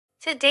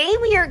Today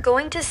we are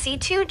going to see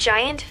two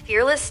giant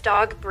fearless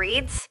dog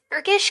breeds,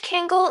 Turkish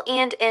Kangal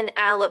and an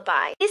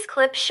Alabai. This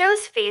clip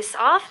shows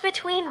face-off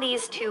between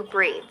these two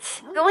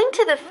breeds, going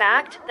to the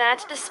fact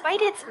that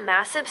despite its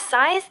massive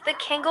size, the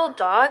Kangal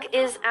dog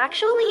is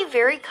actually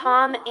very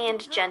calm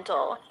and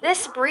gentle.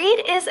 This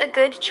breed is a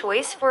good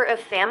choice for a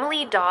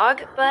family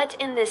dog, but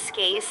in this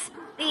case,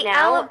 the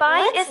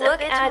Alabai is a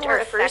bit more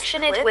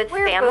affectionate with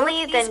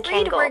family than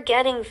Kangal were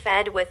getting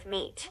fed with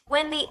meat.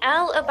 When the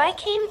Alabai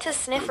came to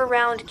sniff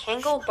around,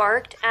 Kangal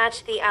barked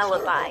at the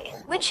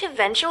Alabai, which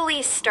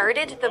eventually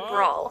started the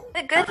brawl.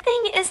 The good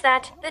thing is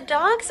that the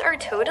dogs are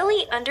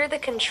totally under the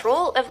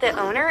control of the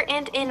owner,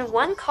 and in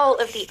one call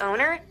of the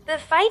owner, the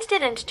fight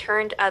didn't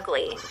turn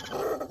ugly.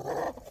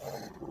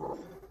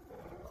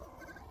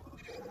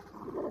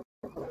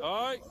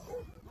 Oi.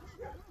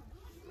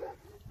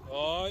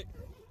 Oi.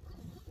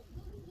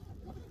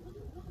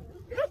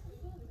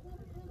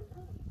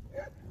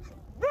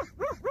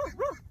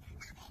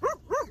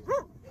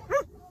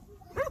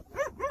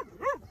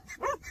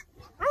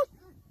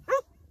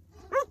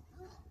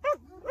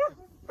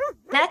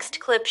 Next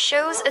clip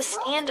shows a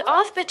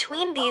standoff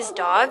between these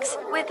dogs,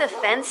 with a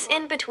fence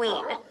in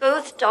between.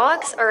 Both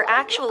dogs are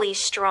actually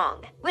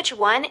strong. Which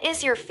one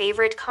is your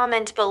favorite?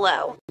 Comment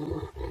below.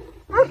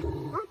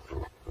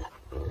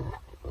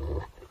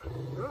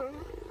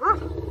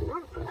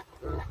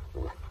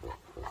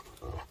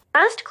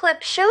 Last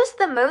clip shows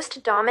the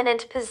most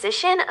dominant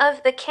position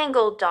of the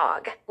Kangal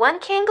dog. One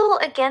Kangal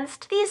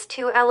against these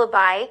two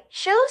Alabai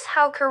shows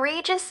how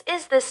courageous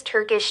is this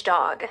Turkish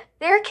dog.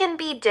 There can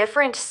be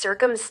different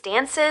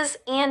circumstances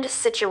and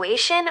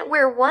situation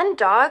where one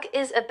dog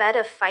is a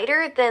better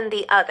fighter than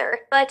the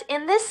other, but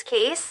in this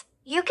case,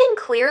 you can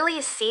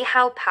clearly see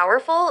how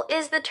powerful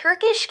is the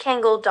Turkish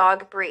Kangal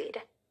dog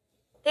breed.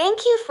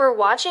 Thank you for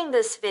watching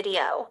this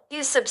video.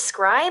 You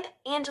subscribe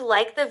and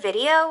like the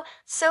video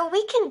so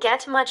we can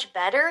get much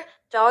better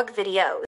dog videos.